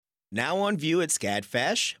Now on view at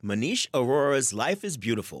SCADFASH, Manish Arora's Life is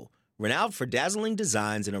Beautiful. Renowned for dazzling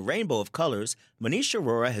designs in a rainbow of colors, Manish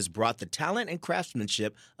Arora has brought the talent and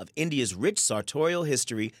craftsmanship of India's rich sartorial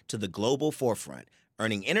history to the global forefront,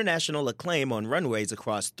 earning international acclaim on runways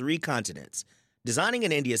across 3 continents. Designing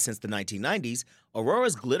in India since the 1990s,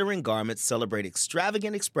 Aurora's glittering garments celebrate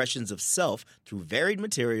extravagant expressions of self through varied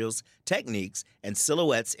materials, techniques, and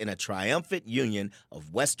silhouettes in a triumphant union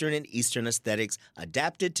of Western and Eastern aesthetics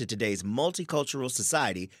adapted to today's multicultural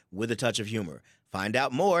society with a touch of humor. Find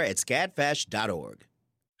out more at scadfash.org.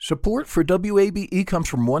 Support for WABE comes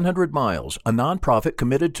from 100 Miles, a nonprofit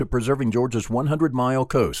committed to preserving Georgia's 100-mile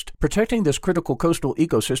coast. Protecting this critical coastal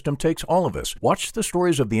ecosystem takes all of us. Watch the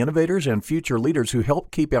stories of the innovators and future leaders who help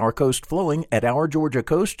keep our coast flowing at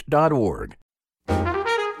ourgeorgiacoast.org.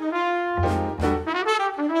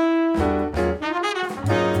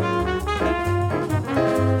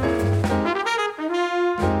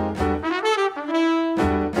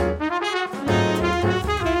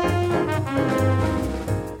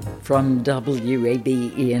 From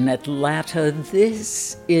WABE in Atlanta,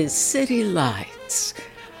 this is City Lights.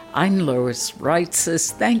 I'm Lois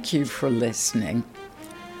Reitzes. Thank you for listening.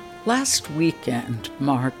 Last weekend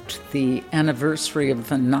marked the anniversary of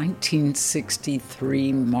the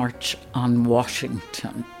 1963 March on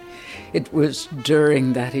Washington. It was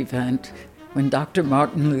during that event when Dr.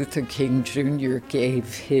 Martin Luther King Jr.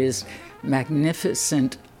 gave his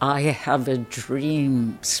magnificent I Have a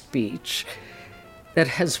Dream speech that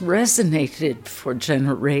has resonated for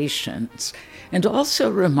generations and also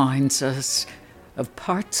reminds us of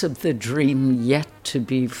parts of the dream yet to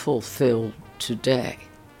be fulfilled today.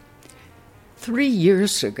 3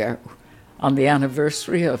 years ago, on the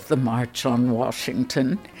anniversary of the March on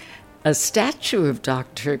Washington, a statue of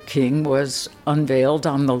Dr. King was unveiled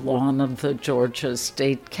on the lawn of the Georgia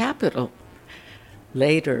State Capitol.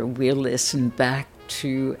 Later, we'll listen back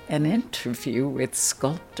to an interview with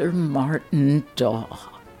sculptor Martin Daw.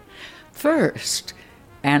 First,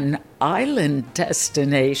 an island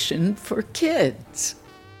destination for kids.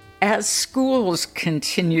 As schools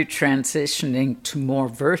continue transitioning to more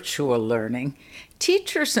virtual learning,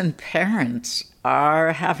 teachers and parents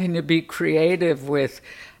are having to be creative with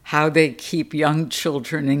how they keep young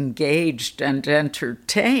children engaged and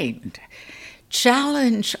entertained.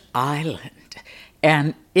 Challenge Island,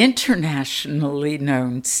 an internationally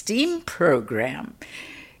known STEAM program,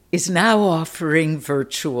 is now offering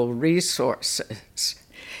virtual resources.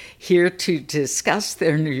 Here to discuss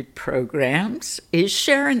their new programs is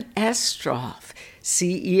Sharon Estroff,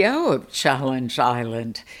 CEO of Challenge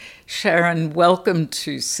Island. Sharon, welcome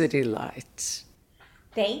to City Lights.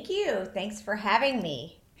 Thank you. Thanks for having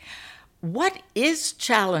me. What is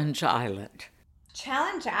Challenge Island?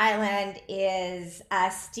 Challenge Island is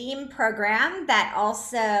a STEAM program that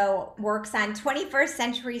also works on 21st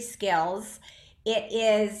century skills. It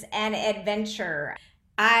is an adventure.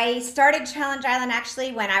 I started Challenge Island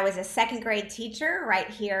actually when I was a second grade teacher right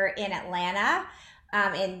here in Atlanta,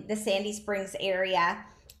 in the Sandy Springs area.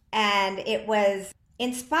 And it was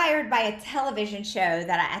inspired by a television show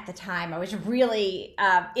that at the time I was really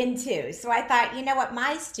into. So I thought, you know what,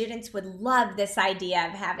 my students would love this idea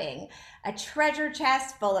of having a treasure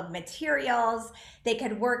chest full of materials. They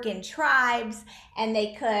could work in tribes and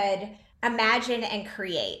they could imagine and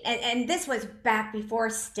create. And this was back before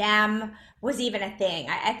STEM was even a thing.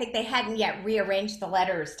 I think they hadn't yet rearranged the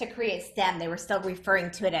letters to create STEM. They were still referring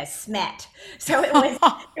to it as SMET. So it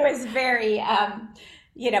was very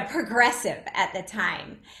progressive at the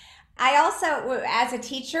time. I also, as a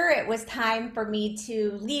teacher, it was time for me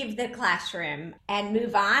to leave the classroom and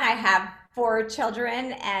move on. I have 4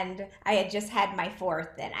 children and I had just had my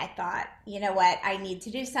 4th, and I thought, you know what, I need to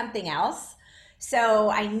do something else. So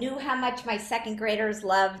I knew how much my second graders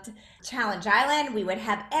loved Challenge Island. We would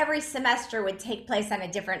have every semester would take place on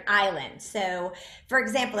a different island. So for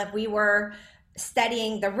example, if we were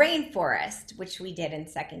studying the rainforest, which we did in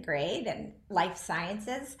second grade, and life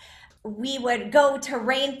sciences, we would go to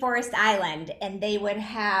Rainforest Island, and they would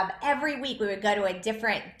have, every week we would go to a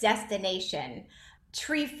different destination,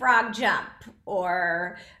 tree frog jump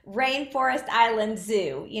or Rainforest Island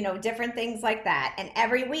Zoo, different things like that. And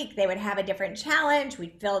every week they would have a different challenge.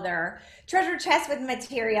 We'd fill their treasure chest with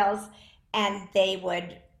materials, and they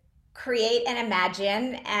would create and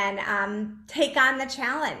imagine and take on the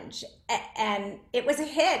challenge. And it was a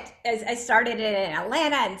hit. I started it in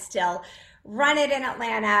Atlanta and still run it in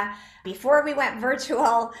Atlanta. Before we went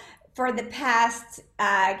virtual, for the past,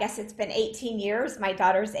 I guess it's been 18 years. My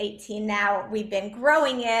daughter's 18 now. We've been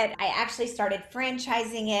growing it. I actually started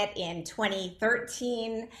franchising it in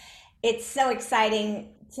 2013. It's so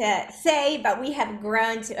exciting to say, but we have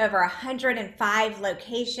grown to over 105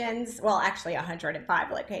 locations. Well, actually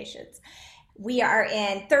 105 locations. We are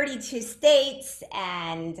in 32 states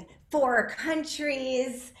and 4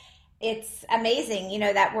 countries. It's amazing,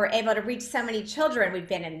 that we're able to reach so many children.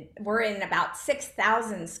 We're in about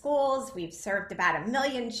 6,000 schools. We've served about 1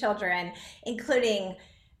 million children, including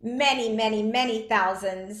many, many, many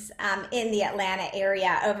thousands in the Atlanta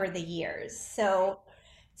area over the years. So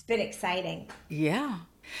it's been exciting. Yeah.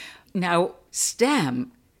 Now,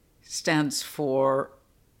 STEM stands for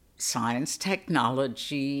science,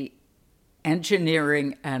 technology,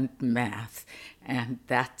 engineering, and math. And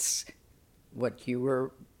that's what you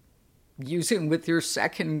were using with your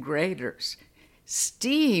second graders.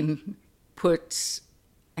 STEAM puts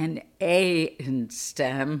an A in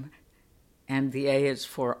STEM, and the A is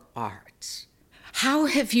for arts. How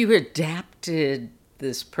have you adapted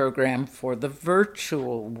this program for the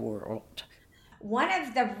virtual world? One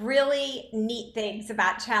of the really neat things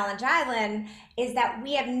about Challenge Island is that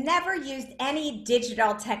we have never used any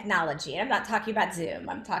digital technology. I'm not talking about Zoom.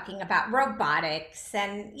 I'm talking about robotics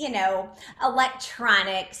and,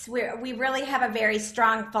 electronics. We really have a very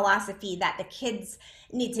strong philosophy that the kids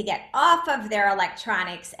need to get off of their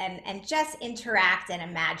electronics and just interact and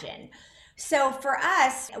imagine. So for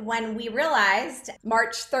us, when we realized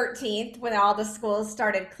March 13th, when all the schools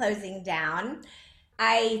started closing down,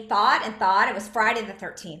 I thought it was Friday the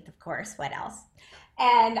 13th, of course, what else?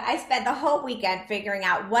 And I spent the whole weekend figuring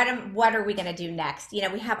out what are we going to do next? We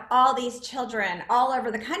have all these children all over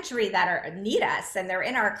the country that need us, and they're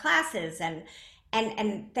in our classes,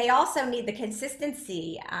 and they also need the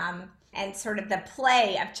consistency and sort of the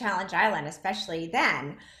play of Challenge Island, especially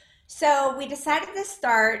then. So we decided to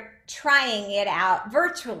start trying it out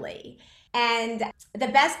virtually. And the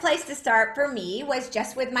best place to start for me was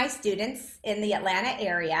just with my students in the Atlanta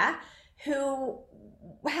area who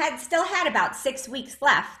still had about 6 weeks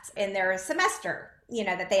left in their semester,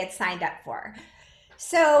 that they had signed up for.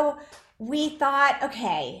 So we thought,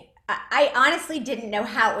 okay, I honestly didn't know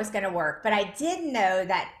how it was going to work, but I did know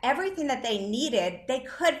that everything that they needed, they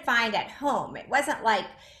could find at home. It wasn't like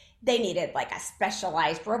they needed like a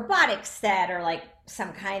specialized robotics set or like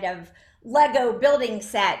some kind of Lego building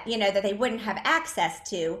set, that they wouldn't have access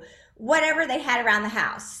to, whatever they had around the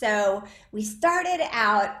house. So we started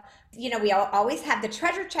out, we always have the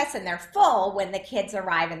treasure chests and they're full when the kids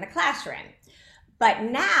arrive in the classroom. But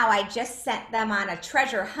now I just sent them on a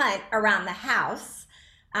treasure hunt around the house.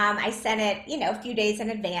 I sent it, a few days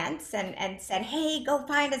in advance and said, hey, go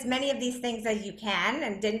find as many of these things as you can,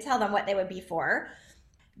 and didn't tell them what they would be for.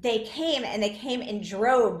 They came in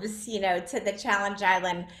droves, to the Challenge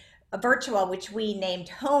Island virtual, which we named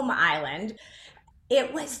Home Island.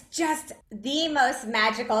 It was just the most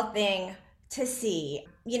magical thing to see.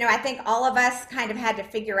 I think all of us kind of had to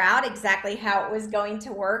figure out exactly how it was going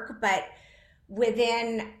to work, but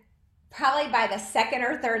within probably by the second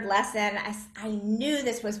or third lesson, I knew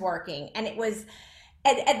this was working. And it was,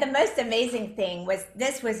 and the most amazing thing was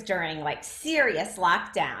this was during like serious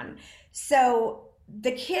lockdown. So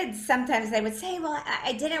the kids, sometimes they would say, well,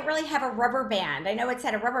 I didn't really have a rubber band. I know it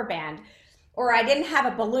said a rubber band. Or I didn't have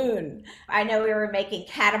a balloon. I know we were making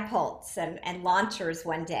catapults and launchers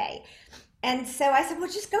one day. And so I said, well,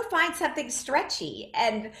 just go find something stretchy.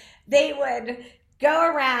 And they would go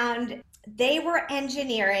around. They were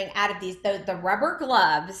engineering out of the rubber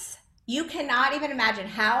gloves. You cannot even imagine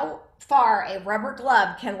how far a rubber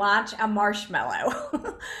glove can launch a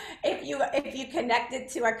marshmallow if you connect it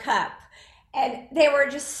to a cup. And they were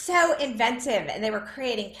just so inventive, and they were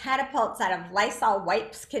creating catapults out of Lysol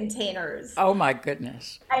wipes containers. Oh my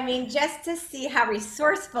goodness. I mean, just to see how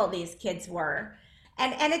resourceful these kids were.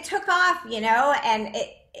 And it took off, and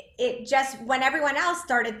it just, when everyone else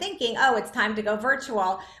started thinking, oh, it's time to go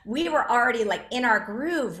virtual, we were already like in our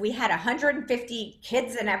groove. We had 150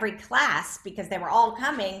 kids in every class because they were all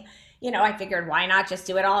coming. I figured, why not just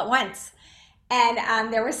do it all at once?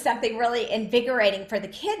 And there was something really invigorating for the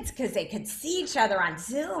kids because they could see each other on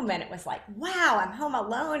Zoom, and it was like, wow, I'm home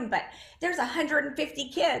alone, but there's 150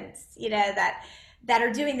 kids, that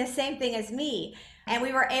are doing the same thing as me. And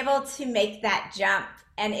we were able to make that jump,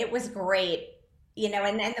 and it was great,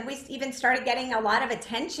 and then we even started getting a lot of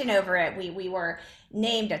attention over it. We were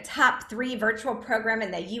named a top 3 virtual program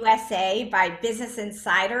in the USA by Business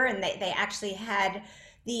Insider, and they actually had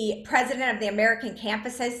the president of the American Camp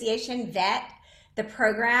Association vet the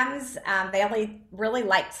programs. They only really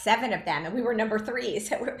liked 7 of them, and we were number 3,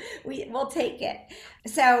 so we'll take it.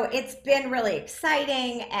 So it's been really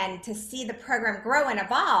exciting, and to see the program grow and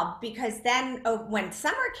evolve, because then when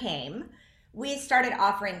summer came, we started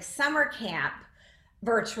offering summer camp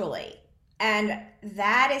virtually. And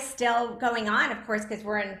that is still going on, of course, because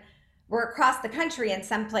we're across the country, and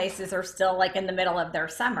some places are still like in the middle of their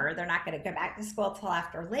summer. They're not going to go back to school till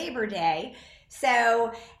after Labor Day.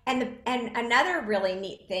 So, and another really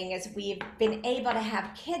neat thing is we've been able to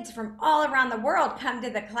have kids from all around the world come to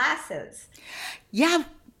the classes. Yeah,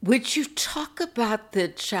 would you talk about the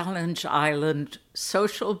Challenge Island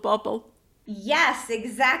social bubble? Yes,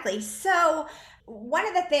 exactly. So one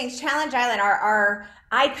of the things, Challenge Island, our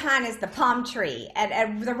icon is the palm tree.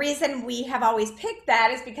 And the reason we have always picked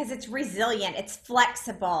that is because it's resilient, it's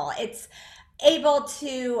flexible, it's able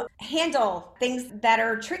to handle things that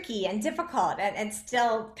are tricky and difficult and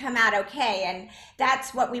still come out okay. And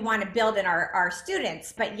that's what we want to build in our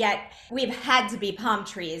students. But yet we've had to be palm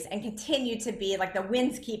trees and continue to be, like, the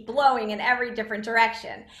winds keep blowing in every different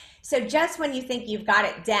direction. So just when you think you've got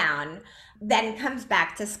it down, then comes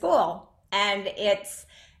back to school. And it's,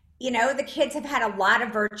 the kids have had a lot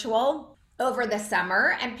of virtual over the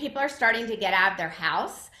summer, and people are starting to get out of their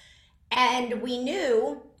house. And we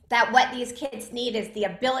knew that what these kids need is the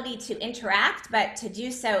ability to interact, but to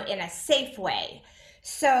do so in a safe way.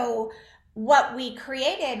 So what we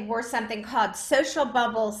created were something called social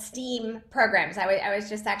bubble STEAM programs. I was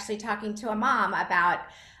just actually talking to a mom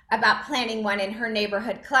about planning one in her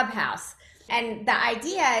neighborhood clubhouse. And the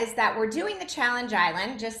idea is that we're doing the Challenge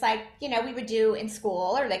Island just like, we would do in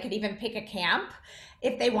school, or they could even pick a camp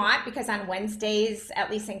if they want, because on Wednesdays, at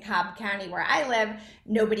least in Cobb County where I live,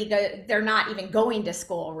 they're not even going to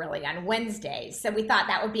school really on Wednesdays. So we thought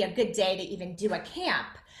that would be a good day to even do a camp.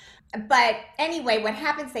 But anyway, what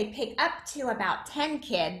happens, they pick up to about 10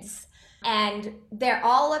 kids, and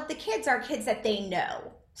all of the kids are kids that they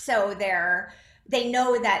know. So they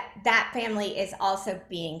know that family is also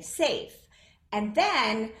being safe. And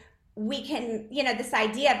then we can, this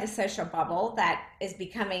idea of the social bubble that is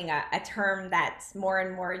becoming a term that's more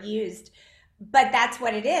and more used, but that's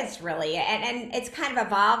what it is really. And it's kind of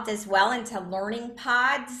evolved as well into learning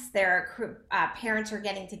pods. Parents are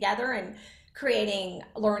getting together and creating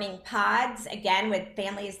learning pods, again, with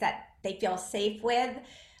families that they feel safe with,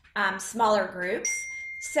 smaller groups.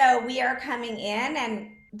 So we are coming in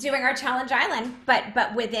and doing our Challenge Island,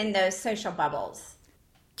 but within those social bubbles.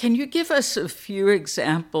 Can you give us a few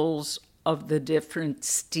examples of the different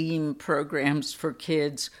STEAM programs for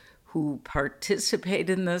kids who participate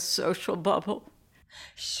in this social bubble?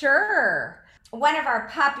 Sure. One of our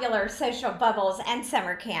popular social bubbles and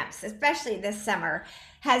summer camps, especially this summer,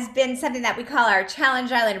 has been something that we call our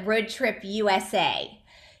Challenge Island Road Trip USA.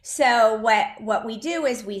 So what we do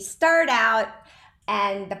is we start out,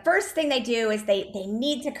 and the first thing they do is they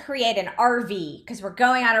need to create an RV because we're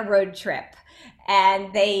going on a road trip. And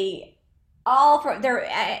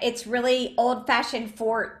it's really old-fashioned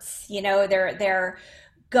forts. They're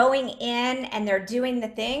going in and they're doing the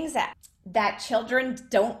things that children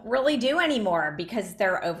don't really do anymore because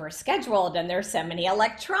they're overscheduled and there's so many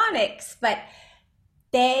electronics. But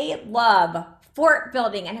they love fort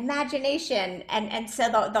building and imagination, and so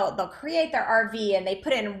they'll create their RV, and they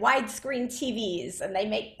put in widescreen TVs, and they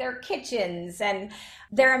make their kitchens, and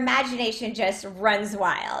their imagination just runs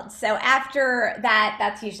wild. So after that,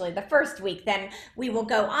 that's usually the first week. Then we will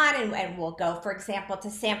go on and we'll go, for example, to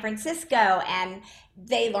San Francisco, and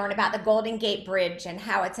they learn about the Golden Gate Bridge and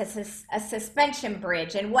how it's a suspension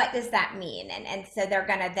bridge, and what does that mean? And so they're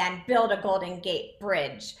going to then build a Golden Gate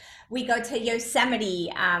Bridge. We go to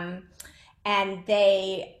Yosemite, and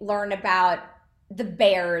they learn about the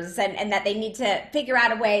bears and that they need to figure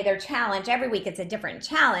out a way. Their challenge, every week it's a different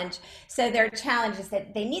challenge. So their challenge is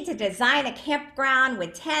that they need to design a campground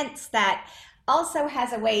with tents that also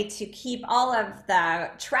has a way to keep all of the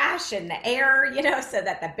trash in the air, so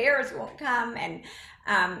that the bears won't come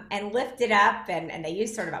and lift it up. And they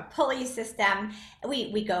use sort of a pulley system.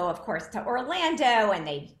 We go, of course, to Orlando, and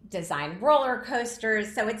they design roller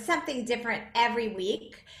coasters. So it's something different every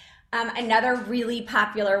week. Another really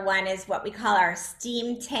popular one is what we call our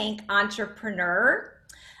Steam Tank Entrepreneur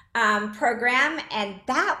program. And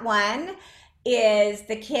that one is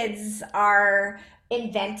the kids are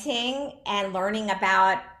inventing and learning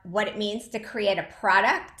about what it means to create a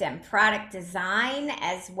product and product design,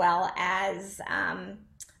 as well as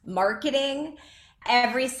marketing.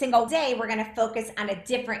 Every single day, we're going to focus on a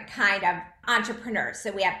different kind of entrepreneur.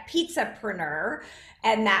 So we have Pizzapreneur,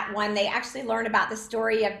 and that one, they actually learn about the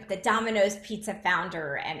story of the Domino's Pizza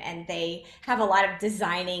founder, and they have a lot of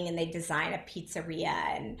designing, and they design a pizzeria.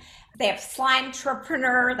 And they have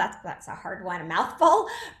Slimetrepreneur. That's a hard one, a mouthful,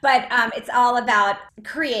 but it's all about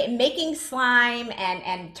making slime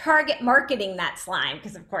and target marketing that slime,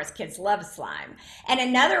 because of course kids love slime. And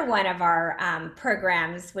another one of our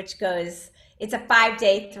programs, which goes It's a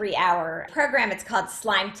 5-day, 3-hour program. It's called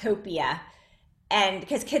Slimetopia. And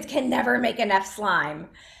because kids can never make enough slime.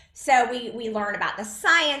 So we learn about the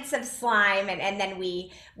science of slime, and then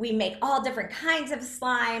we make all different kinds of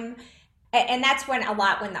slime. And that's when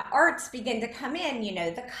the arts begin to come in,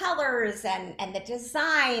 the colors and the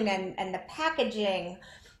design and the packaging,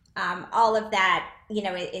 all of that,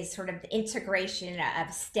 is sort of the integration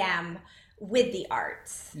of STEM with the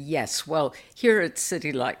arts. Yes, well, here at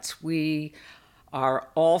City Lights, we are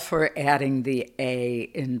all for adding the A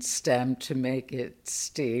in STEM to make it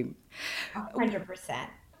STEAM. 100%.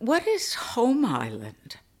 What is Home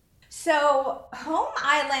Island? So Home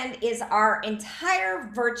Island is our entire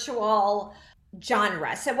virtual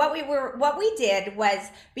genre. So what we did was,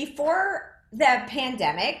 before the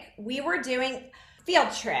pandemic, we were doing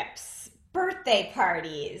field trips, birthday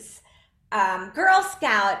parties, Girl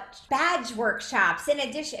Scout badge workshops, in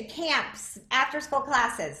addition, camps, after school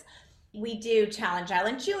classes. We do Challenge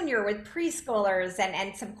Island Junior with preschoolers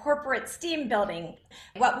and some corporate STEAM building.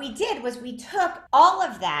 What we did was we took all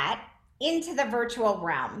of that into the virtual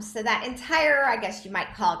realm. So that entire, I guess you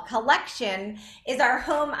might call it, collection is our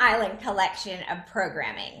Home Island collection of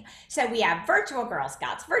programming. So we have virtual Girl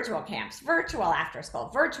Scouts, virtual camps, virtual after school,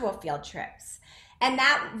 virtual field trips. And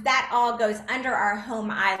that all goes under our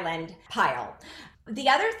Home Island pile. The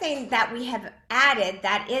other thing that we have added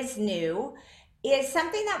that is new is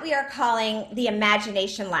something that we are calling the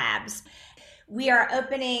Imagination Labs. We are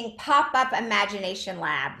opening pop-up Imagination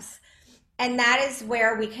Labs. And that is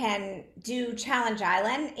where we can do Challenge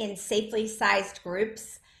Island in safely sized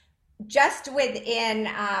groups, just within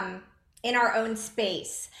in our own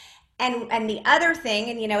space. And the other thing,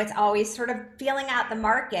 and it's always sort of feeling out the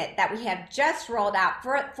market, that we have just rolled out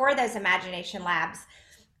for those Imagination Labs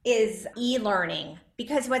is e-learning.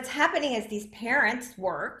 Because what's happening is these parents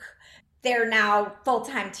work. They're now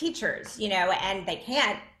full-time teachers, and they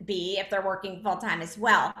can't be if they're working full-time as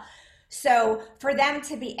well. So for them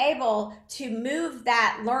to be able to move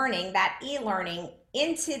that learning, that e-learning,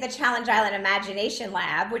 into the Challenge Island Imagination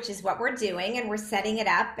Lab, which is what we're doing, and we're setting it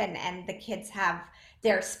up, and the kids have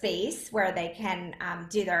their space where they can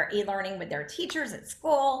do their e-learning with their teachers at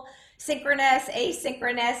school, synchronous,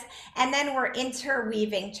 asynchronous, and then we're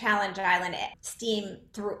interweaving Challenge Island STEAM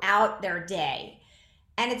throughout their day.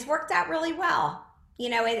 And it's worked out really well.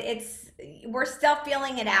 We're still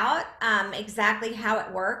feeling it out, exactly how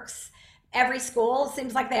it works. Every school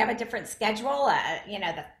seems like they have a different schedule.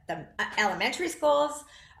 The elementary schools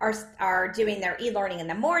are doing their e-learning in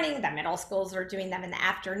the morning. The middle schools are doing them in the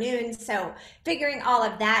afternoon. So figuring all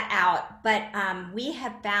of that out. But we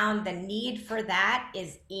have found the need for that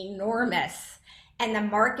is enormous. And the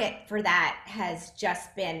market for that has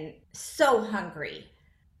just been so hungry.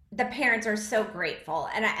 The parents are so grateful.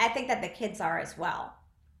 And I think that the kids are as well.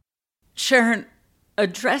 Sharon,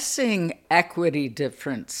 addressing equity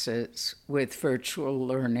differences with virtual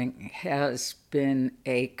learning has been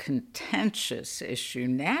a contentious issue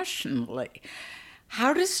nationally.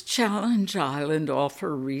 How does Challenge Island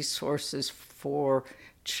offer resources for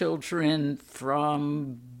children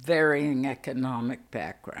from varying economic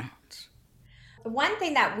backgrounds? One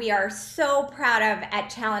thing that we are so proud of at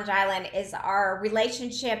Challenge Island is our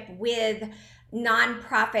relationship with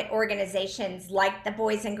nonprofit organizations like the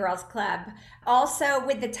Boys and Girls Club. Also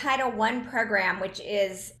with the Title I program, which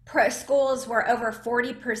is schools where over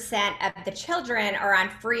 40% of the children are on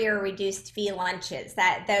free or reduced fee lunches.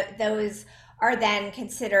 Those are then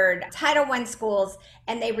considered Title I schools,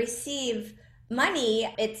 and they receive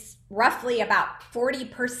money. It's roughly about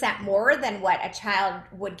 40% more than what a child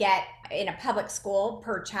would get in a public school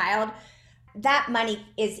per child. That money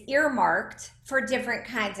is earmarked for different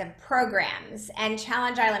kinds of programs, and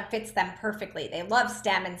Challenge Island fits them perfectly. They love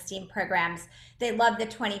STEM and STEAM programs. They love the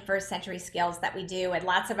 21st century skills that we do, and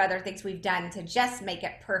lots of other things we've done to just make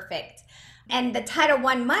it perfect. And the Title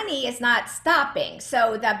I money is not stopping.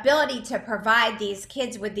 So the ability to provide these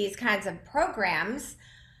kids with these kinds of programs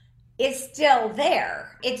is still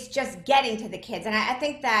there. It's just getting to the kids. And I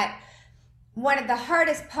think that one of the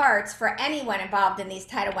hardest parts for anyone involved in these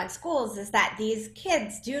Title I schools is that these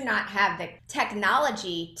kids do not have the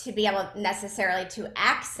technology to be able necessarily to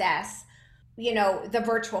access, the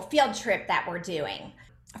virtual field trip that we're doing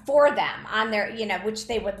for them on their, which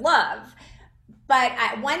they would love. But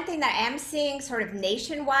one thing that I am seeing sort of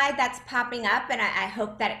nationwide that's popping up, and I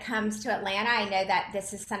hope that it comes to Atlanta. I know that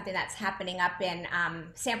this is something that's happening up in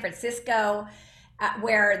San Francisco,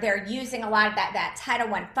 where they're using a lot of that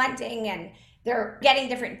Title I funding, and they're getting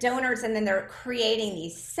different donors, and then they're creating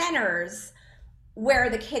these centers where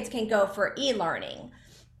the kids can go for e-learning.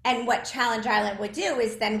 And what Challenge Island would do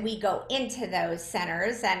is then we go into those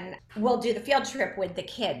centers and we'll do the field trip with the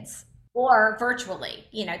kids or virtually,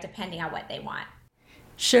 depending on what they want.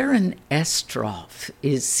 Sharon Estroff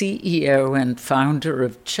is CEO and founder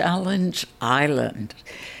of Challenge Island.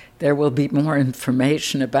 There will be more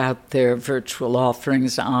information about their virtual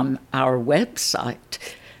offerings on our website,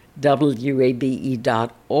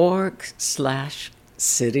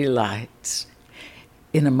 wabe.org/citylights.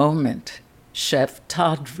 In a moment, Chef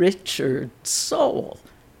Todd Richards' Soul,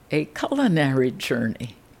 a culinary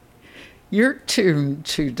journey. You're tuned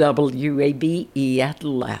to WABE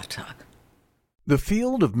Atlanta. The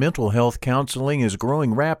field of mental health counseling is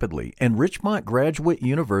growing rapidly, and Richmont Graduate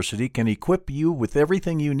University can equip you with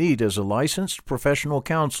everything you need as a licensed professional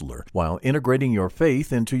counselor while integrating your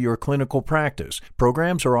faith into your clinical practice.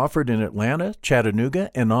 Programs are offered in Atlanta, Chattanooga,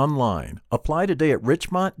 and online. Apply today at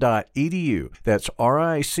richmont.edu. That's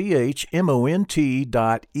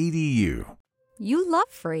RICHMONT.edu. You love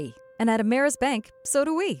free, and at Ameris Bank, so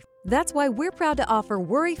do we. That's why we're proud to offer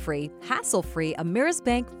worry-free, hassle-free Ameris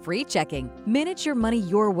Bank free checking. Manage your money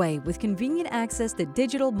your way with convenient access to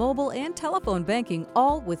digital, mobile, and telephone banking,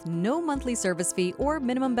 all with no monthly service fee or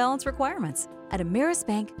minimum balance requirements. At Ameris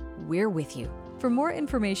Bank, we're with you. For more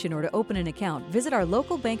information or to open an account, visit our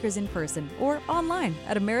local bankers in person or online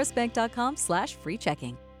at amerisbank.com/free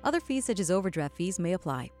checking. Other fees such as overdraft fees may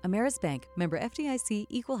apply. Ameris Bank, member FDIC,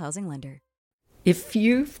 equal housing lender. If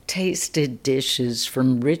you've tasted dishes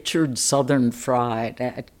from Richard's Southern Fried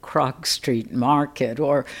at Krog Street Market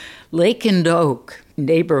or Lake and Oak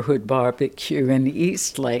Neighborhood Barbecue in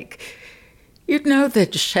Eastlake, you'd know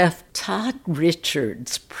that Chef Todd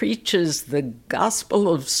Richards preaches the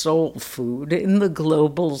gospel of soul food in the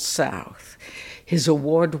global South. His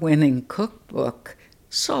award-winning cookbook,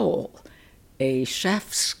 Soul, a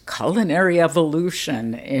chef's culinary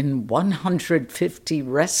evolution in 150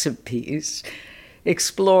 recipes,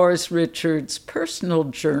 explores Richard's personal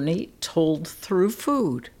journey told through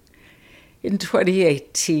food. In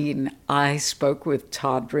 2018, I spoke with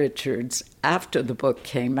Todd Richards after the book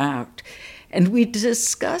came out, and we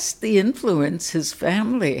discussed the influence his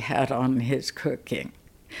family had on his cooking.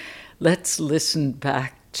 Let's listen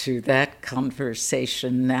back to that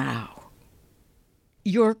conversation now.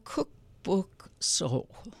 Your cookbook,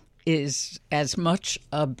 Soul, is as much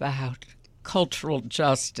about cultural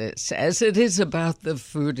justice as it is about the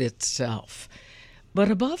food itself. But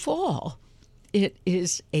above all, it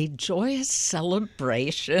is a joyous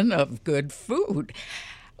celebration of good food.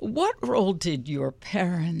 What role did your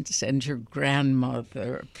parents and your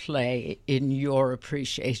grandmother play in your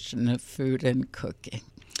appreciation of food and cooking?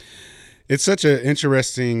 It's such an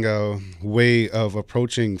interesting way of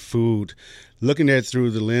approaching food, looking at it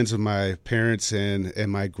through the lens of my parents and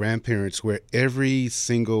my grandparents, where every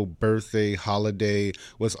single birthday, holiday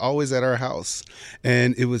was always at our house.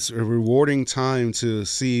 And it was a rewarding time to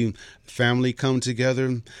see family come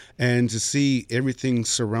together and to see everything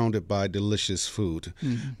surrounded by delicious food.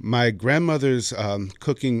 Mm-hmm. My grandmother's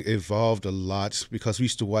cooking evolved a lot because we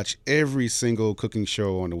used to watch every single cooking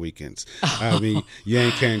show on the weekends. I mean,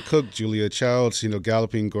 Yang Can Cook, Julia Childs,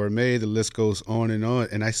 Galloping Gourmet, the list goes on.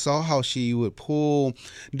 And I saw how she would pull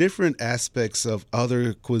different aspects of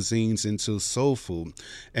other cuisines into soul food.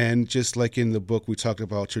 And just like in the book, we talked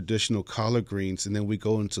about traditional collard greens, and then we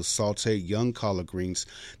go into sauteed young collard greens.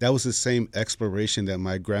 That was the same exploration that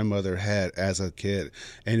my grandmother had as a kid.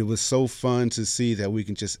 And it was so fun to see that we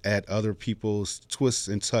can just add other people's twists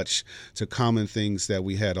and touch to common things that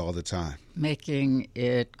we had all the time. Making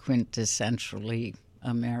it quintessentially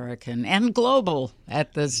American and global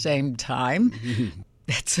at the same time.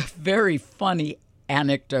 That's a very funny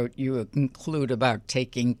anecdote you include about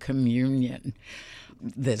taking communion.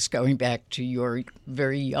 This going back to your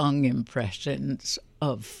very young impressions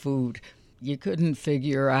of food. You couldn't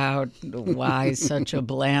figure out why such a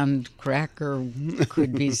bland cracker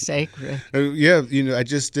could be sacred. Yeah, I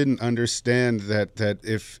just didn't understand that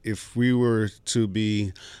if we were to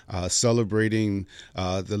be celebrating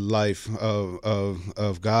the life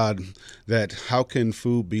of God, that how can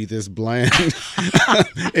food be this bland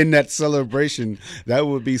in that celebration? That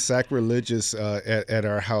would be sacrilegious at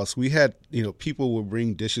our house. We had, people would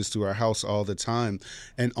bring dishes to our house all the time,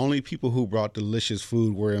 and only people who brought delicious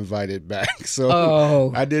food were invited back.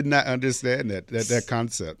 So I did not understand that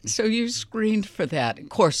concept. So you screened for that. Of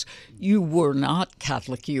course, you were not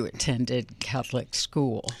Catholic. You attended Catholic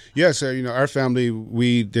school. Yes, our family,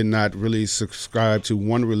 we did not really subscribe to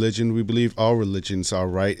one religion. We believe all religions are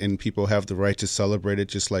right, and people have the right to celebrate it,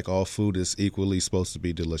 just like all food is equally supposed to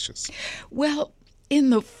be delicious. Well, in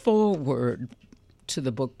the foreword to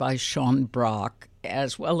the book by Sean Brock,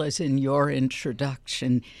 as well as in your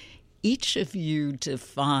introduction, each of you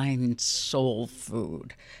defined soul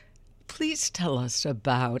food. Please tell us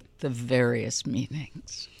about the various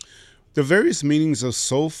meanings. The various meanings of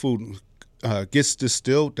soul food gets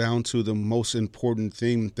distilled down to the most important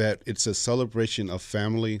thing, that it's a celebration of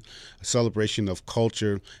family, a celebration of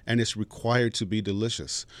culture, and it's required to be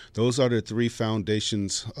delicious. Those are the three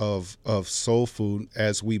foundations of soul food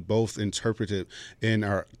as we both interpret it in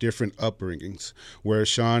our different upbringings. Where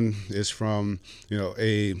Sean is from,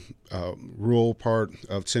 a rural part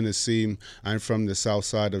of Tennessee, I'm from the south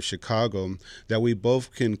side of Chicago, that we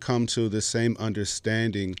both can come to the same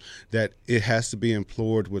understanding that it has to be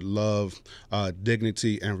implored with love,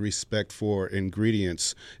 dignity, and respect for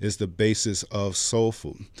ingredients is the basis of soul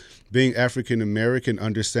food. Being African American,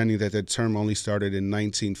 understanding that the term only started in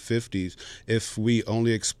 1950s, if we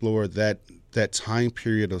only explore that time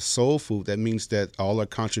period of soul food, that means that all our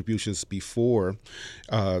contributions before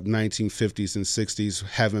 1950s and 60s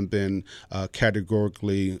haven't been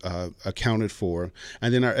categorically accounted for.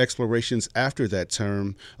 And then our explorations after that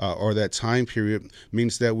term or that time period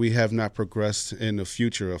means that we have not progressed in the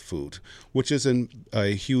future of food, which is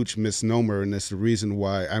a huge misnomer, and that's the reason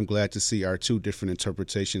why I'm glad to see our two different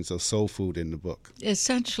interpretations of soul food in the book.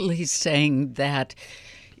 Essentially saying that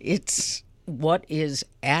it's what is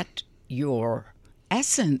at your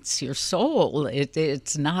essence, your soul.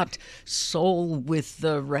 It's not soul with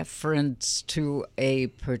the reference to a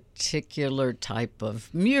particular type of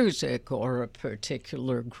music or a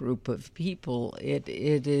particular group of people.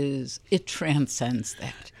 It transcends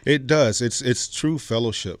that. It does. It's true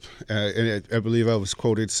fellowship. And I believe I was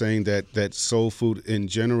quoted saying that soul food in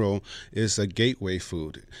general is a gateway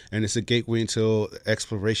food, and it's a gateway into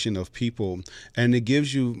exploration of people, and it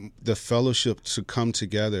gives you the fellowship to come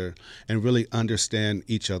together and really understand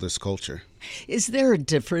each other's culture. Is there a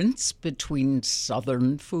difference between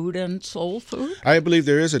Southern food and soul food? I believe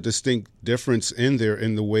there is a distinct difference in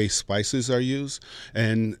the way spices are used,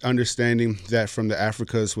 and understanding that from the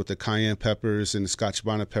Africas with the cayenne peppers and the Scotch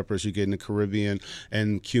bonnet peppers you get in the Caribbean,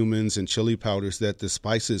 and cumins and chili powders, that the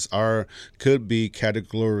spices could be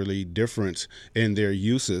categorically different in their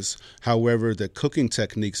uses. However, the cooking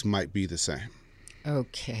techniques might be the same.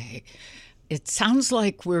 Okay. It sounds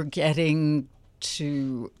like we're getting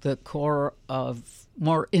to the core of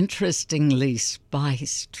more interestingly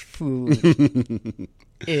spiced food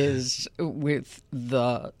is with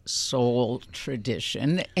the soul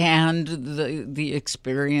tradition and the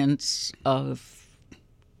experience of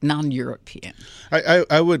non-European.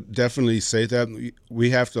 I would definitely say that we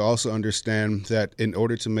have to also understand that in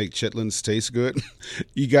order to make chitlins taste good,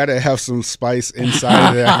 you got to have some spice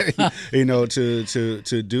inside of that,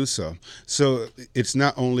 to do so. So it's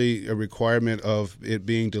not only a requirement of it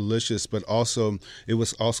being delicious, but also it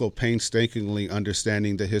was also painstakingly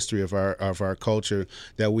understanding the history of our culture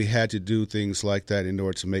that we had to do things like that in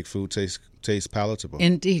order to make food taste palatable.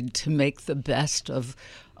 Indeed, to make the best of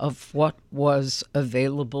what was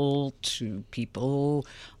available to people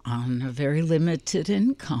on a very limited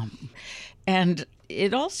income. And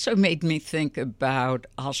it also made me think about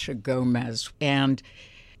Asha Gomez. And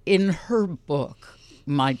in her book,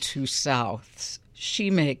 My Two Souths, she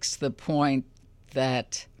makes the point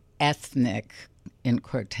that ethnic, in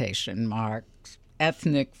quotation marks,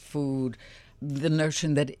 ethnic food, the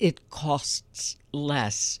notion that it costs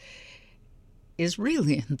less, is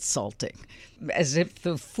really insulting, as if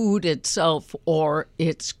the food itself or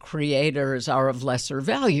its creators are of lesser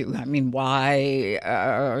value. I mean, why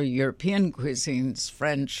European cuisines,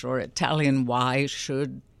 French or Italian, why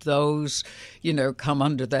should those, come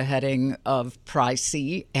under the heading of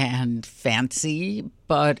pricey and fancy,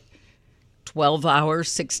 but 12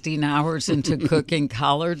 hours, 16 hours into cooking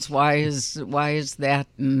collards, why is that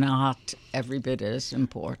not every bit as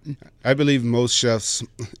important? I believe most chefs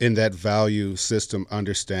in that value system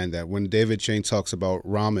understand that. When David Chang talks about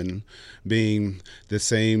ramen being the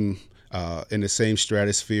same in the same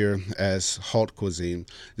stratosphere as haute cuisine,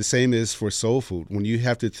 the same is for soul food. When you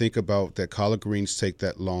have to think about that collard greens take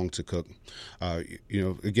that long to cook,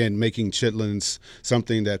 again, making chitlins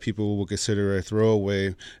something that people will consider a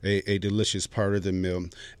throwaway, a delicious part of the meal.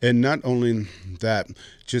 And not only that,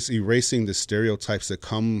 just erasing the stereotypes that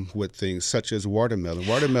come with things such as watermelon.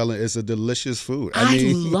 Watermelon is a delicious food.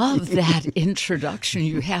 I love that introduction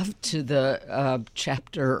you have to the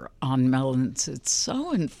chapter on melons. It's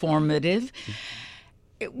so informative.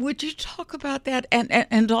 Would you talk about that?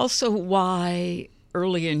 And also why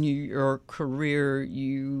early in your career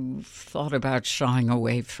you thought about shying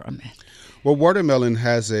away from it? Well, watermelon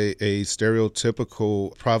has a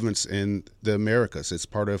stereotypical provenance in the Americas. It's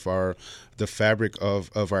part of the fabric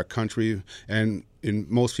of our country. And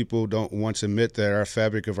most people don't want to admit that our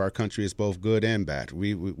fabric of our country is both good and bad.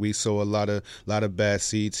 We sow a lot of bad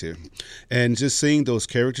seeds here, and just seeing those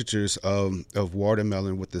caricatures of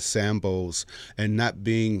watermelon with the sambos and not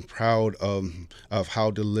being proud of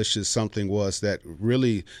how delicious something was that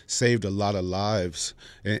really saved a lot of lives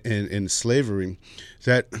in slavery.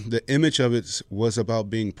 That the image of it was about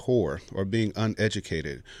being poor or being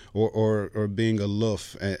uneducated or being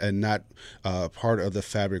aloof and not part of the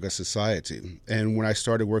fabric of society. And when I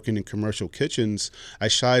started working in commercial kitchens, I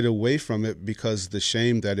shied away from it because the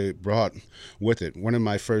shame that it brought with it. One of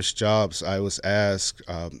my first jobs, I was asked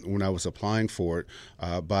when I was applying for it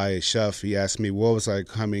by a chef. He asked me, what was I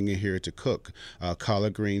coming in here to cook?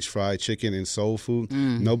 Collard greens, fried chicken, and soul food?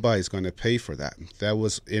 Nobody's going to pay for that. That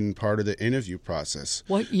was in part of the interview process.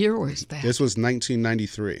 What year was that? This was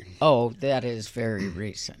 1993. Oh, that is very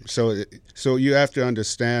recent. So you have to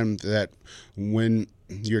understand that when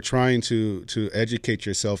you're trying to educate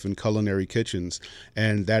yourself in culinary kitchens,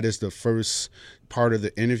 and that is the first part of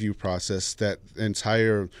the interview process, that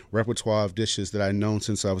entire repertoire of dishes that I've known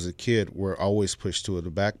since I was a kid were always pushed to the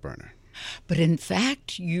back burner. But in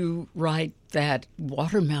fact, you write that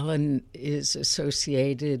watermelon is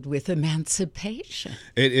associated with emancipation.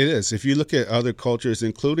 It is. If you look at other cultures,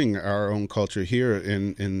 including our own culture here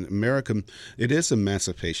in America, it is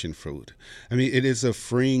emancipation food. I mean, it is a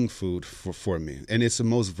freeing food for me, and it's the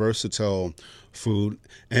most versatile food.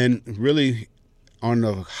 And really, on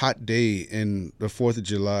a hot day in the 4th of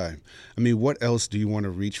July, I mean, what else do you want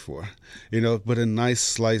to reach for? But a nice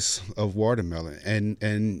slice of watermelon.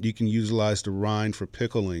 And you can utilize the rind for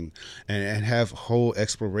pickling and have whole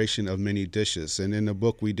exploration of many dishes. And in the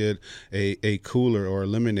book, we did a cooler or a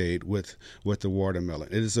lemonade with the watermelon.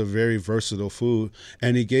 It is a very versatile food.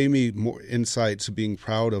 And it gave me more insight to being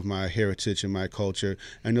proud of my heritage and my culture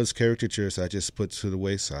and those caricatures I just put to the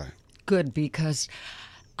wayside. Good, because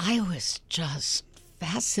I was just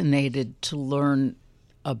fascinated to learn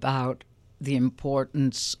about the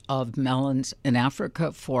importance of melons in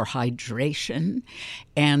Africa for hydration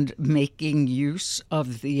and making use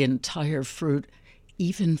of the entire fruit,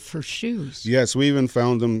 even for shoes. Yes, we even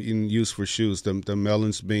found them in use for shoes. The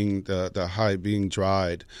melons being the hide being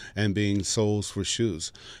dried and being soles for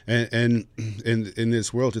shoes. And in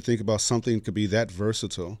this world, to think about something that could be that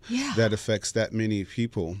versatile, that affects that many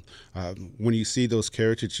people. When you see those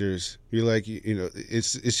caricatures, you're like,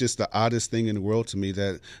 it's just the oddest thing in the world to me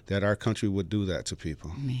that our country would do that to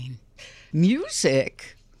people. I mean,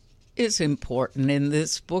 music is important in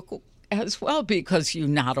this book as well, because you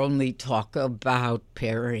not only talk about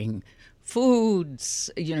pairing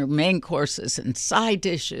foods, main courses and side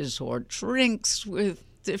dishes, or drinks with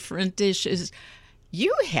different dishes,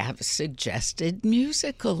 you have suggested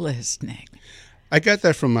musical listening. I got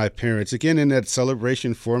that from my parents. Again, in that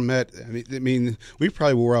celebration format, I mean, we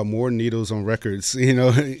probably wore out more needles on records, in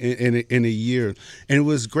a year. And it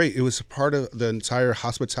was great. It was a part of the entire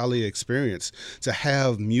hospitality experience to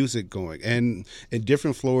have music going. And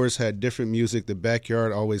different floors had different music. The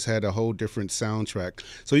backyard always had a whole different soundtrack.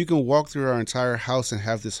 So you can walk through our entire house and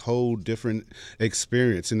have this whole different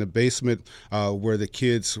experience. In the basement where the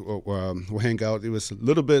kids will hang out, it was a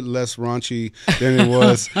little bit less raunchy than it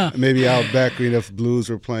was maybe out back, if blues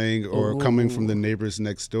were playing or coming from the neighbors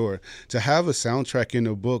next door. To have a soundtrack in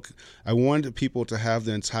a book, I wanted people to have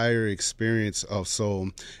the entire experience of soul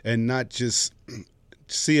and not just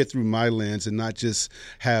see it through my lens and not just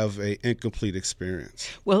have an incomplete experience.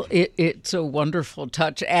 Well, it's a wonderful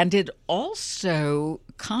touch, and it also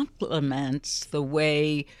complements the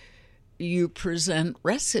way you present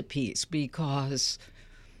recipes, because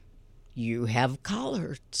you have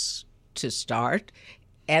collards to start.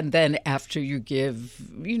 And then after you give,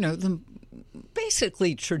 the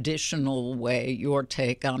basically traditional way, your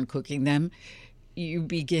take on cooking them, you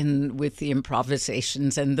begin with the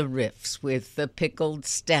improvisations and the riffs with the pickled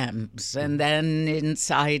stems, and then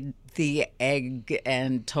inside the egg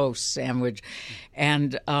and toast sandwich.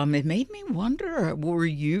 And it made me wonder, were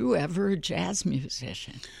you ever a jazz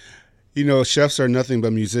musician? Chefs are nothing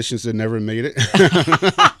but musicians that never made it.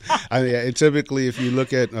 I mean, typically, if you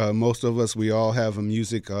look at most of us, we all have a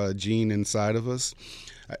music gene inside of us.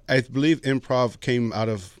 I believe improv came out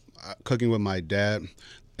of cooking with my dad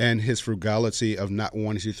and his frugality of not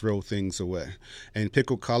wanting to throw things away. And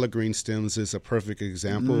pickled collard green stems is a perfect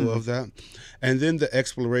example of that. And then the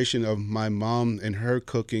exploration of my mom and her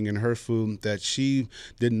cooking and her food, that she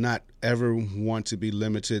did not ever want to be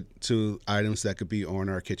limited to items that could be on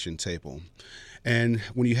our kitchen table. And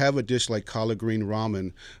when you have a dish like collard green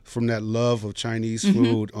ramen, from that love of Chinese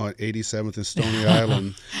food on 87th and Stony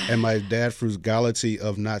Island, and my dad's frugality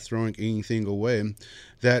of not throwing anything away,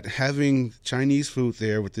 that having Chinese food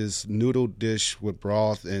there with this noodle dish with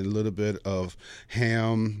broth and a little bit of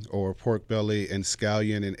ham or pork belly and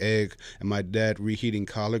scallion and egg, and my dad reheating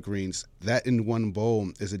collard greens, that in one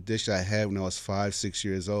bowl is a dish I had when I was 5-6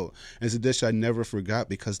 years old. And it's a dish I never forgot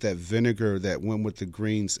because that vinegar that went with the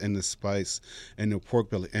greens and the spice and the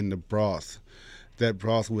pork belly and the broth, that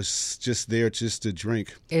broth was just there just to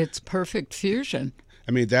drink. It's perfect fusion.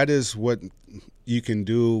 I mean, that is what you can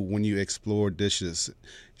do when you explore dishes.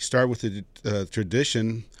 You start with the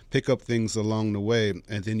tradition, pick up things along the way,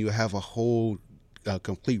 and then you have a whole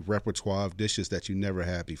complete repertoire of dishes that you never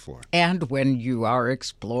had before. And when you are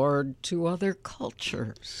explored to other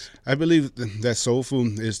cultures. I believe that soul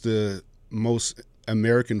food is the most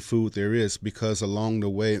American food there is, because along the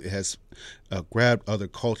way it has grabbed other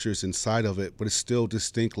cultures inside of it, but it still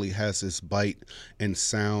distinctly has this bite and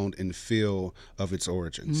sound and feel of its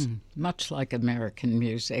origins. Much like American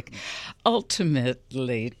music.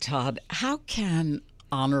 Ultimately, Todd, how can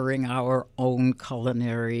honoring our own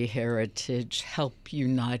culinary heritage help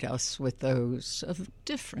unite us with those of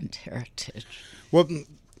different heritage? Well,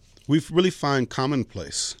 we really find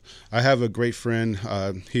commonplace. I have a great friend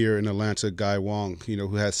here in Atlanta, Guy Wong,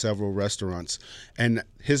 who has several restaurants, and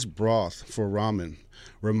his broth for ramen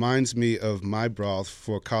reminds me of my broth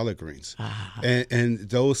for collard greens. And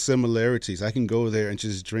those similarities, I can go there and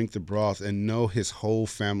just drink the broth and know his whole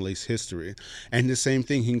family's history. And the same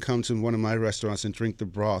thing, he can come to one of my restaurants and drink the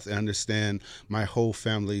broth and understand my whole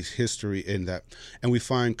family's history in that. And we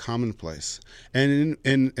find commonplace. And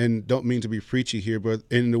don't mean to be preachy here, but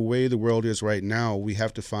in the way the world is right now, we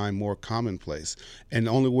have to find more commonplace. And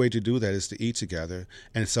the only way to do that is to eat together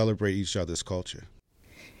and celebrate each other's culture.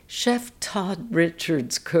 Chef Todd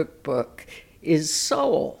Richards' cookbook is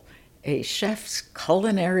Soul, a chef's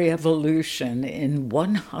culinary evolution in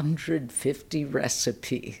 150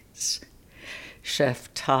 recipes.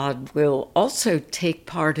 Chef Todd will also take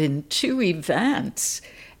part in 2 events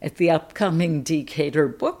at the upcoming Decatur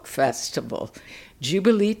Book Festival,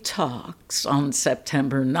 Jubilee Talks on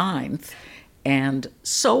September 9th and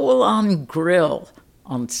Soul on Grill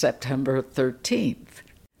on September 13th.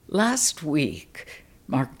 Last week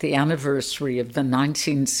marked the anniversary of the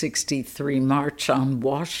 1963 March on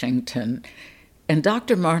Washington and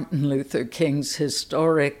Dr. Martin Luther King's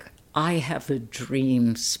historic I Have a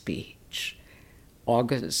Dream speech.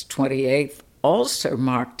 August 28th also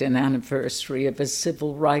marked an anniversary of a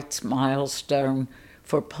civil rights milestone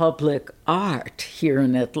for public art here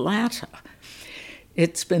in Atlanta.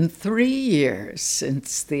 It's been 3 years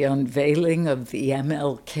since the unveiling of the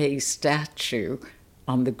MLK statue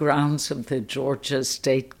on the grounds of the Georgia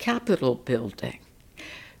State Capitol building.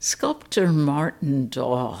 Sculptor Martin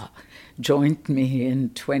Daw joined me in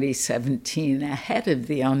 2017 ahead of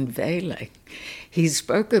the unveiling. He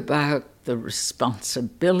spoke about the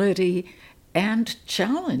responsibility and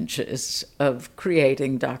challenges of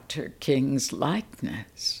creating Dr. King's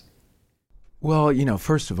likeness. Well,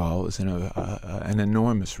 first of all, it was an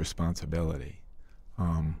enormous responsibility.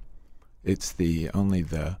 It's only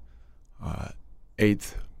the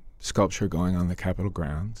 8th sculpture going on the Capitol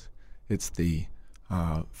grounds. It's the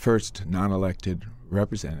first non-elected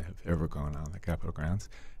representative ever going on the Capitol grounds,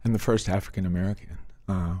 and the first African American.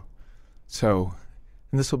 And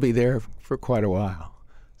this will be there for quite a while.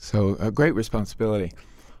 So a great responsibility.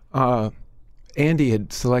 Andy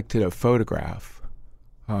had selected a photograph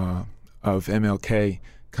of MLK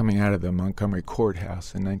coming out of the Montgomery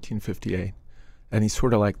Courthouse in 1958, and he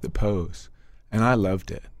sort of liked the pose, and I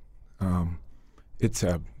loved it. It's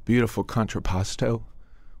a beautiful contrapposto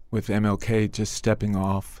with MLK just stepping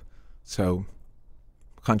off. So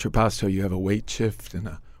contrapposto, you have a weight shift and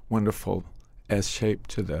a wonderful S shape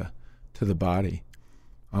to the body.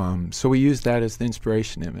 So we used that as the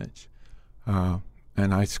inspiration image.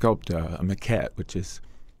 And I sculpted a maquette, which is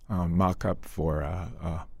mock-up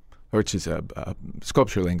which is a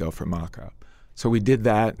sculpture lingo for mock-up. So we did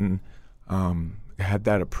that and had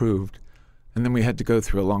that approved. And then we had to go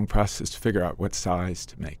through a long process to figure out what size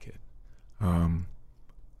to make it.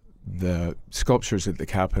 The sculptures at the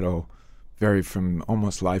Capitol vary from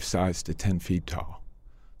almost life-size to 10 feet tall.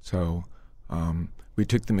 So we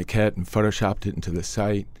took the maquette and photoshopped it into the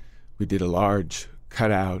site. We did a large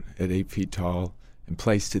cutout at 8 feet tall and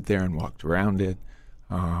placed it there and walked around it,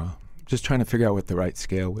 just trying to figure out what the right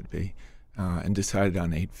scale would be, and decided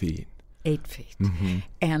on 8 feet. 8 feet. Mm-hmm.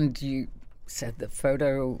 And you said the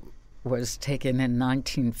photo was taken in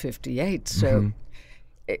 1958, so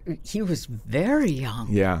he was very young.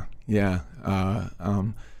 Yeah.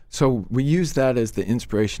 So we used that as the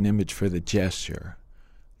inspiration image for the gesture.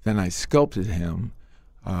 Then I sculpted him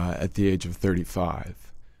at the age of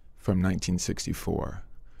 35 from 1964.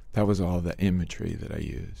 That was all the imagery that I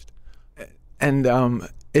used. And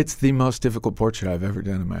it's the most difficult portrait I've ever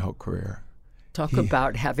done in my whole career. Talk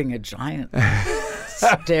about having a giant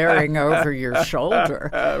staring over your shoulder.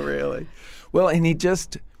 Really? Well, and he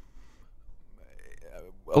just...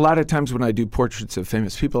 A lot of times when I do portraits of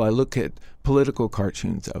famous people, I look at political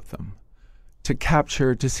cartoons of them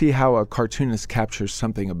to see how a cartoonist captures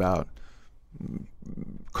something about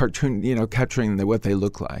capturing what they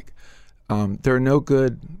look like. There are no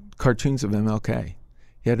good cartoons of MLK.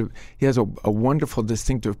 He has a wonderful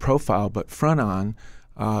distinctive profile, but front on,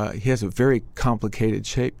 he has a very complicated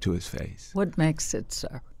shape to his face. What makes it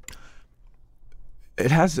so?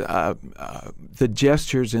 It has the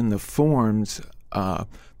gestures and the forms.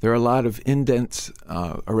 There are a lot of indents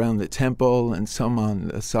around the temple and some on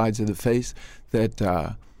the sides of the face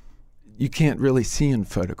that you can't really see in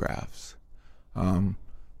photographs.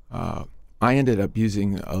 I ended up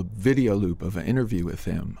using a video loop of an interview with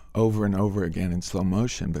him over and over again in slow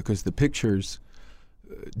motion because the pictures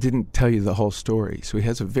didn't tell you the whole story. So he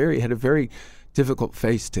had a very difficult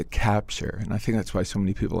face to capture, and I think that's why so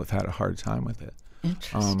many people have had a hard time with it.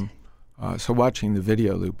 Interesting. So watching the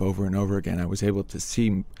video loop over and over again, I was able to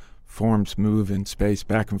see forms move in space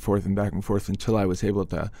back and forth until I was able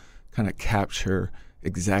to kind of capture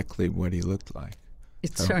exactly what he looked like.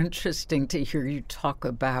 It's so interesting to hear you talk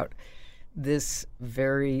about this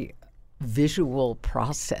very visual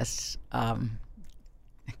process,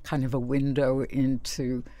 kind of a window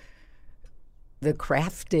into the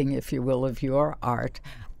crafting, if you will, of your art.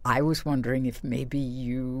 I was wondering if maybe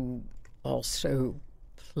you also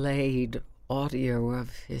played audio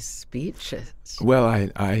of his speeches. Well,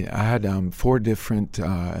 I had 4 different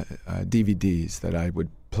DVDs that I would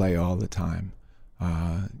play all the time.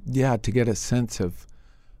 To get a sense of,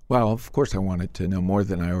 well, of course I wanted to know more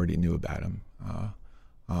than I already knew about him.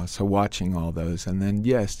 So watching all those, and then,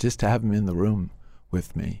 yes, just to have him in the room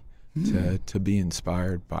with me, to be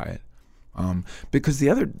inspired by it. Because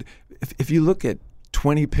if you look at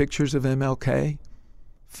 20 pictures of MLK,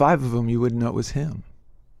 5 of them you wouldn't know it was him.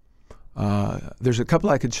 There's a couple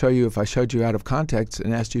I could show you if I showed you out of context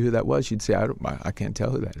and asked you who that was. You'd say, I can't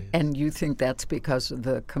tell who that is. And you think that's because of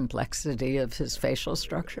the complexity of his facial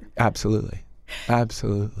structure? Absolutely.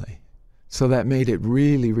 So that made it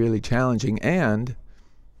really, really challenging. And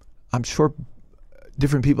I'm sure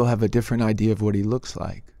different people have a different idea of what he looks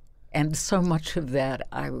like. And so much of that,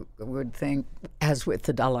 I would think, as with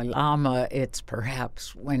the Dalai Lama, it's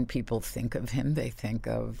perhaps when people think of him, they think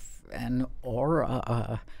of an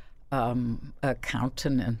aura, a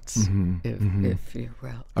countenance, if you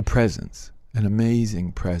will. A presence, an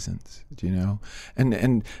amazing presence,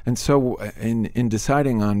 And so in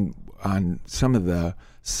deciding on some of the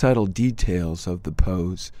subtle details of the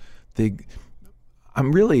pose,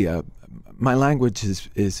 I'm really my language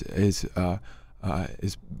is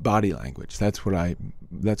body language. That's what I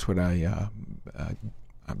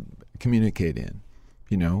communicate in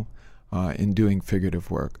doing figurative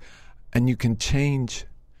work, and you can change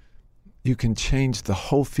the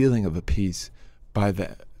whole feeling of a piece by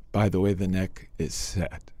the way the neck is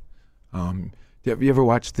set. Have you ever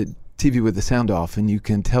watched the TV with the sound off, and you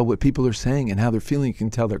can tell what people are saying and how they're feeling? You can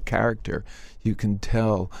tell their character. You can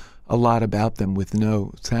tell a lot about them with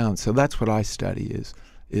no sound. So that's what I study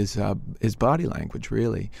is body language,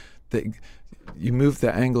 really. You move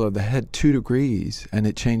the angle of the head 2 degrees, and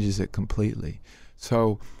it changes it completely.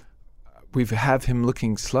 So we have him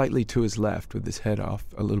looking slightly to his left with his head off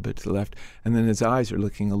a little bit to the left, and then his eyes are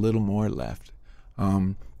looking a little more left.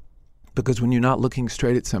 Because when you're not looking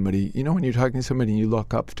straight at somebody, when you're talking to somebody and you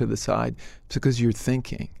look up to the side, it's because you're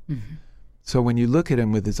thinking. Mm-hmm. So when you look at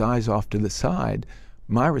him with his eyes off to the side,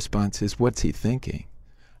 my response is, what's he thinking?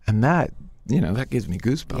 And that gives me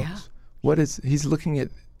goosebumps. Yeah. He's looking at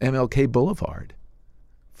MLK Boulevard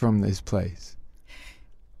from this place.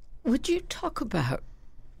 Would you talk about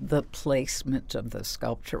the placement of the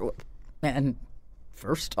sculpture? And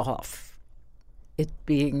first off, it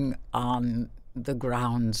being on the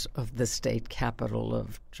grounds of the state capitol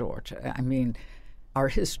of Georgia. I mean, our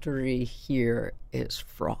history here is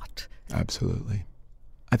fraught. Absolutely.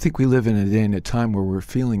 I think we live in a day and a time where we're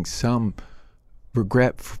feeling some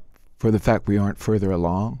regret for the fact we aren't further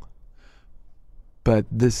along. But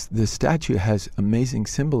this statue has amazing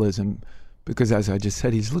symbolism because, as I just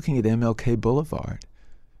said, he's looking at MLK Boulevard.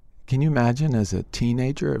 Can you imagine as a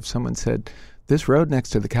teenager if someone said, this road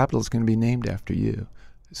next to the Capitol is going to be named after you.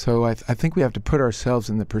 So I think we have to put ourselves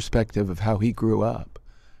in the perspective of how he grew up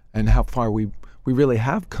and how far we really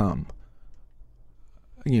have come,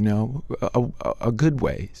 a good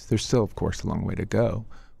ways. There's still, of course, a long way to go,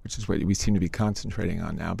 which is what we seem to be concentrating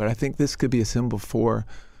on now. But I think this could be a symbol for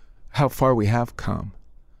how far we have come,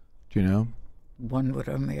 One would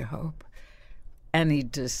only hope. Any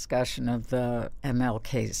discussion of the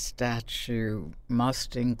MLK statue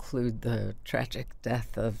must include the tragic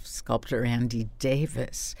death of sculptor Andy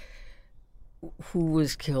Davis, who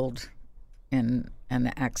was killed in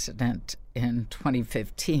an accident in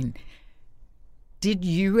 2015. Did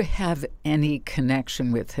you have any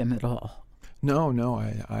connection with him at all? No,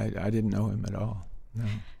 I didn't know him at all, no.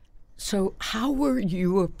 So how were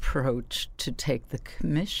you approached to take the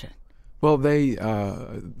commission? Well, they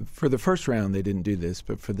for the first round they didn't do this,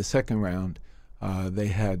 but for the second round they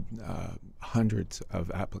had hundreds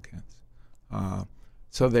of applicants.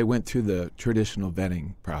 So they went through the traditional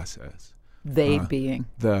vetting process. They being?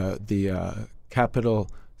 The Capitol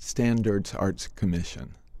Standards Arts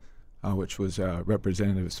Commission, which was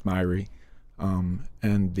Representative Smyre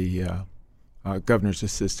and the governor's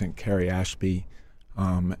assistant Carrie Ashby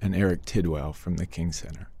and Eric Tidwell from the King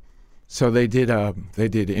Center. So they did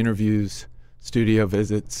interviews, studio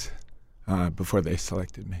visits before they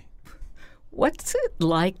selected me. What's it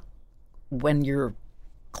like when your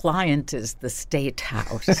client is the State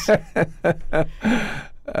House?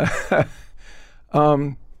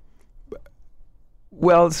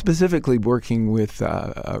 Well, specifically working with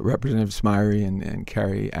Representative Smyre and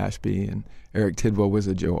Carrie Ashby and Eric Tidwell was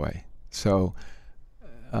a joy. So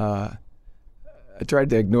I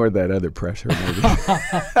tried to ignore that other pressure, maybe.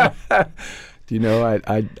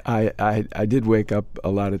 I did wake up a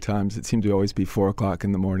lot of times. It seemed to always be 4 o'clock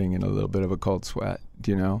in the morning and a little bit of a cold sweat.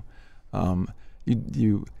 The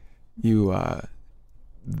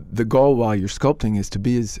goal while you're sculpting is to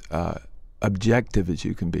be as objective as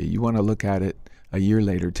you can be. You want to look at it a year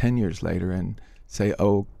later, 10 years later, and say,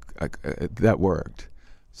 "Oh, that worked."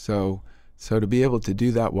 So to be able to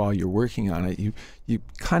do that while you're working on it, you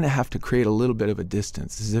kind of have to create a little bit of a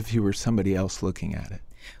distance, as if you were somebody else looking at it.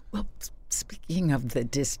 Well, speaking of the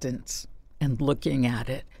distance and looking at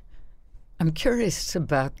it, I'm curious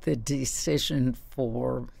about the decision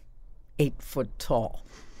for 8 foot tall,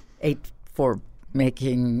 for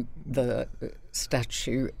making the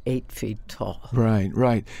statue 8 feet tall.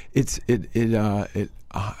 Right. It's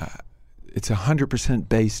 100%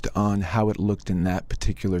 based on how it looked in that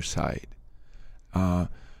particular site.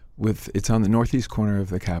 It's on the northeast corner of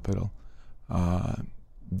the Capitol.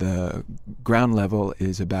 The ground level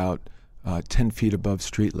is about 10 feet above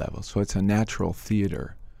street level, so it's a natural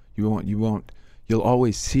theater. You'll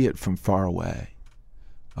always see it from far away.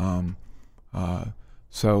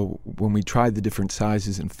 So when we tried the different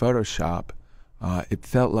sizes in Photoshop, it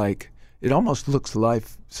felt like it almost looks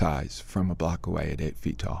life size from a block away at 8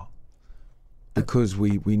 feet tall, because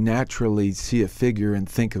we naturally see a figure and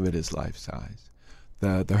think of it as life size.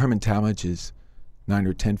 The Herman Talmadge is 9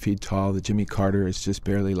 or 10 feet tall. The Jimmy Carter is just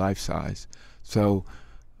barely life size. So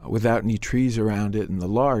without any trees around it and the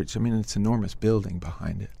large, it's an enormous building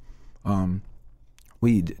behind it.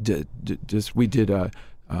 We did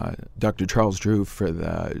Dr. Charles Drew for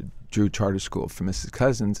the Drew Charter School for Mrs.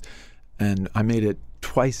 Cousins, and I made it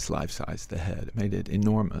twice life size, the head. I made it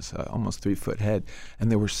enormous, almost 3 foot head,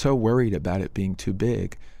 and they were so worried about it being too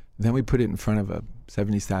big. Then we put it in front of a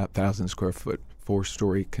 70,000 square foot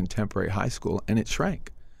 4-story contemporary high school, and it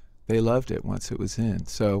shrank. They loved it once it was in.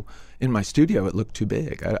 So in my studio, it looked too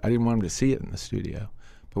big. I didn't want them to see it in the studio.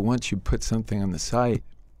 But once you put something on the site,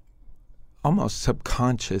 almost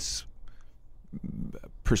subconscious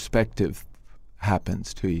perspective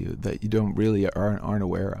happens to you that you don't really aren't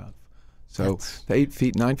aware of. So the 8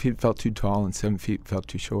 feet, 9 feet felt too tall, and 7 feet felt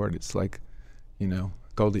too short. It's like,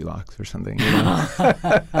 Goldilocks or something.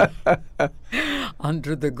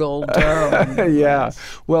 Under the gold dome. Yeah.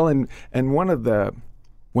 Well, and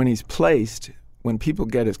when he's placed, when people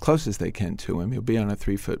get as close as they can to him, he'll be on a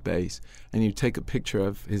 3-foot base, and you take a picture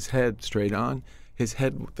of his head straight on, his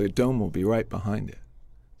head, the dome will be right behind it.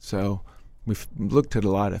 So we've looked at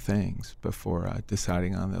a lot of things before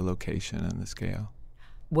deciding on the location and the scale.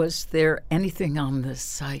 Was there anything on the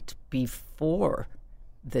site before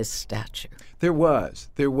this statue? There was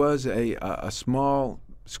a small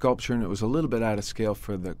sculpture, and it was a little bit out of scale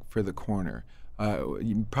for the corner.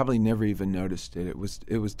 You probably never even noticed it.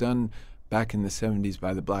 It was done back in the 70s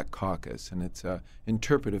by the Black Caucus, and it's an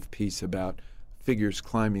interpretive piece about figures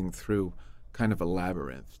climbing through kind of a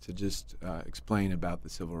labyrinth to just explain about the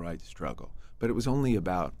civil rights struggle. But it was only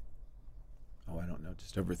about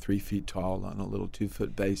just over 3 feet tall on a little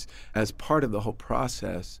 2-foot base. As part of the whole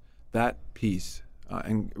process, that piece,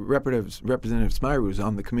 and Representative Smyre was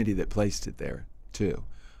on the committee that placed it there, too.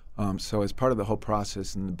 So as part of the whole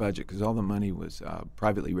process and the budget, because all the money was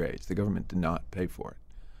privately raised, the government did not pay for it.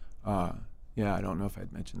 I don't know if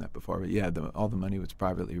I'd mentioned that before, but all the money was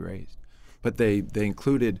privately raised. But they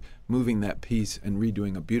included moving that piece and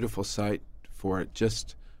redoing a beautiful site for it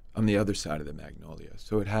just on the other side of the Magnolia.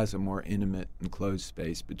 So it has a more intimate, enclosed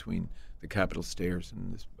space between the Capitol stairs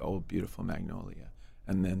and this old, beautiful Magnolia.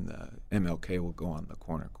 And then the MLK will go on the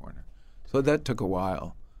corner. So that took a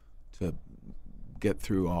while to get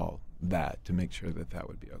through all that to make sure that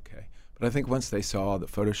would be okay. But I think once they saw the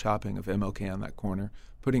photoshopping of MLK on that corner,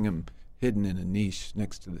 putting him hidden in a niche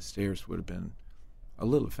next to the stairs would have been a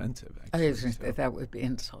little offensive, actually. I think that would be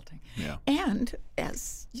insulting. Yeah. And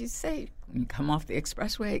as you say, when you come off the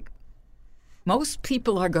expressway, most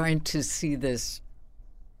people are going to see this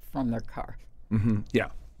from their car. Mm-hmm. Yeah.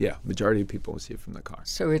 Majority of people will see it from the car.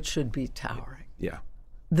 So it should be towering. Yeah.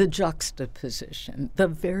 The juxtaposition, the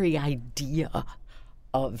very idea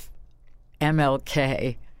of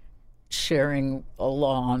MLK sharing a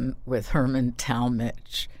lawn with Herman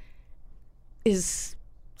Talmadge is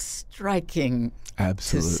striking,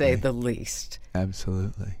 absolutely, to say the least.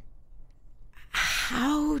 Absolutely.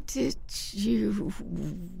 How did you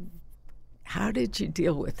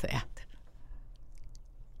deal with that?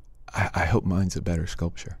 I hope mine's a better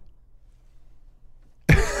sculpture.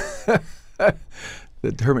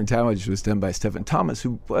 The Herman Talmadge was done by Stephen Thomas,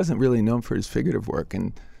 who wasn't really known for his figurative work,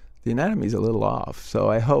 and the anatomy's a little off. So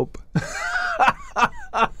I hope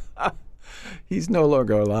he's no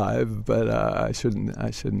longer alive, but I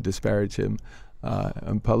shouldn't disparage him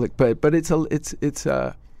in public. But it's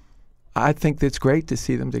I think it's great to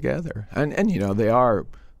see them together, and they are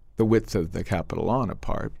the width of the Capitol lawn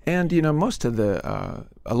apart, and most of a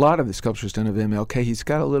lot of the sculptures done of MLK, he's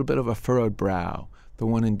got a little bit of a furrowed brow, the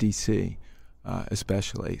one in D.C.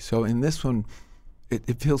 Especially. So in this one,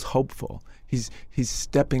 it feels hopeful. He's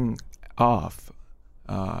stepping off.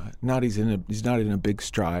 He's not in a big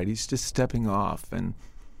stride. He's just stepping off, and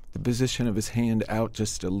the position of his hand out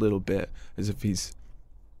just a little bit, as if he's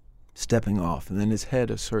stepping off, and then his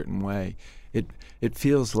head a certain way. It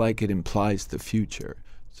feels like it implies the future.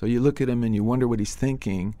 So you look at him and you wonder what he's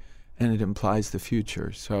thinking, and it implies the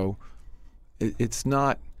future. So it's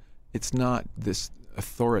not this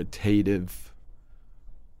authoritative,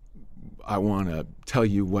 I want to tell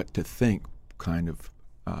you what to think kind of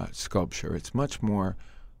sculpture. It's much more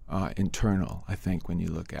internal, I think, when you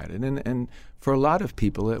look at it. And for a lot of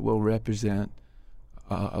people, it will represent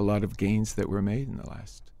a lot of gains that were made in the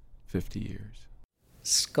last 50 years.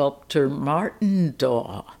 Sculptor Martin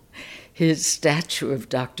Daw. His statue of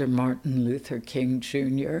Dr. Martin Luther King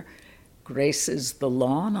Jr. graces the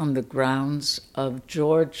lawn on the grounds of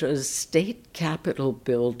Georgia's state capitol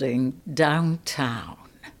building downtown.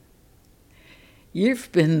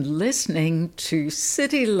 You've been listening to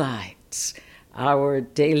City Lights, our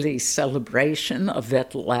daily celebration of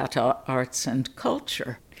Atlanta arts and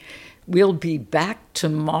culture. We'll be back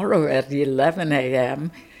tomorrow at 11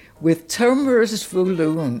 a.m. with Tomer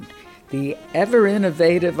Zvulun, the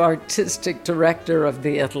ever-innovative artistic director of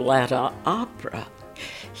the Atlanta Opera.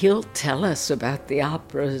 He'll tell us about the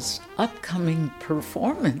opera's upcoming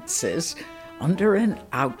performances under an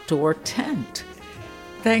outdoor tent.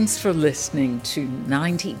 Thanks for listening to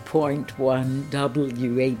 90.1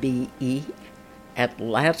 WABE,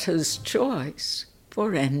 Atlanta's Choice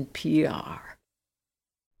for NPR.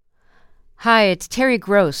 Hi, it's Terry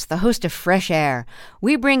Gross, the host of Fresh Air.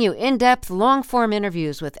 We bring you in-depth, long-form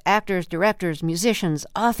interviews with actors, directors, musicians,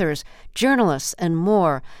 authors, journalists, and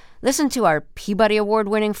more. Listen to our Peabody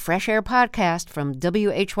Award-winning Fresh Air podcast from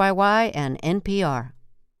WHYY and NPR.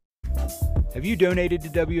 Have you donated to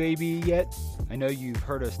WABE yet? I know you've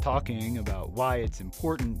heard us talking about why it's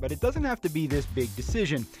important, but it doesn't have to be this big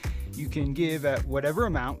decision. You can give at whatever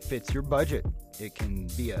amount fits your budget. It can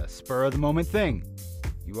be a spur-of-the-moment thing.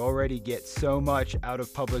 You already get so much out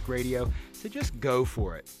of public radio, so just go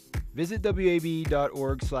for it. Visit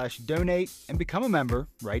WABE.org/donate and become a member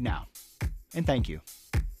right now. And thank you.